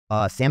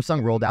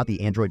Samsung rolled out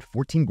the Android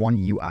 14 One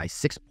UI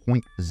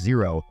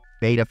 6.0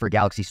 beta for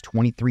Galaxy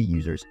S23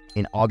 users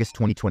in August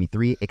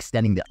 2023,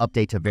 extending the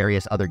update to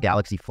various other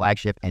Galaxy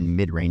flagship and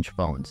mid-range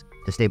phones.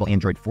 The stable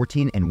Android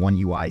 14 and One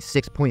UI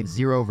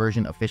 6.0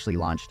 version officially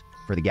launched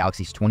for the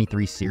Galaxy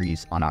S23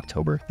 series on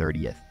October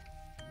 30th.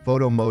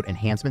 Photo mode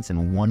enhancements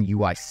in One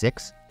UI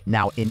 6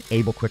 now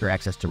enable quicker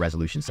access to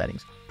resolution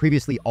settings.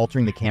 Previously,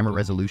 altering the camera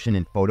resolution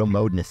in photo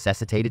mode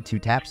necessitated 2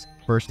 taps,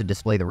 first to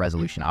display the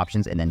resolution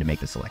options and then to make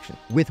the selection.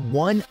 With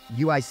One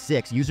UI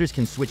 6, users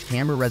can switch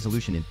camera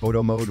resolution in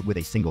photo mode with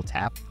a single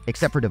tap,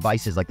 except for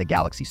devices like the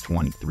Galaxy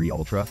S23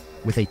 Ultra,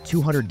 with a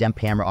 200 DEMP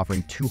camera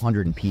offering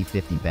 200p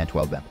 50 band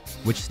 12 band,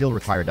 which still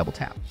require double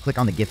tap. Click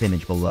on the GIF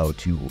image below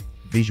to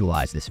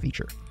visualize this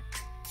feature.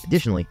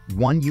 Additionally,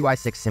 One UI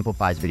 6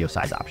 simplifies video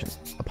size options.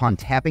 Upon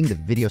tapping the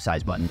video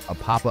size button, a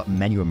pop-up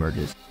menu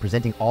emerges,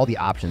 presenting all the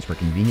options for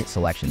convenient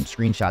selection.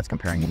 Screenshots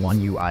comparing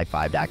One UI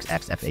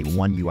 5.x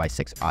One UI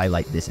 6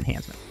 highlight this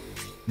enhancement.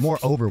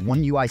 Moreover,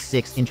 One UI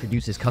 6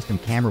 introduces custom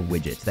camera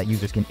widgets that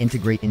users can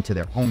integrate into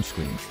their home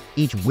screen.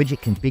 Each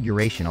widget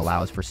configuration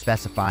allows for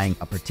specifying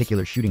a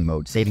particular shooting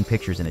mode, saving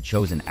pictures in a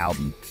chosen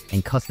album,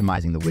 and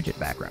customizing the widget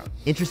background.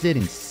 Interested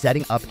in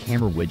setting up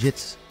camera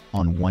widgets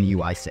on One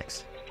UI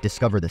 6?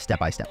 Discover the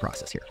step-by-step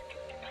process here.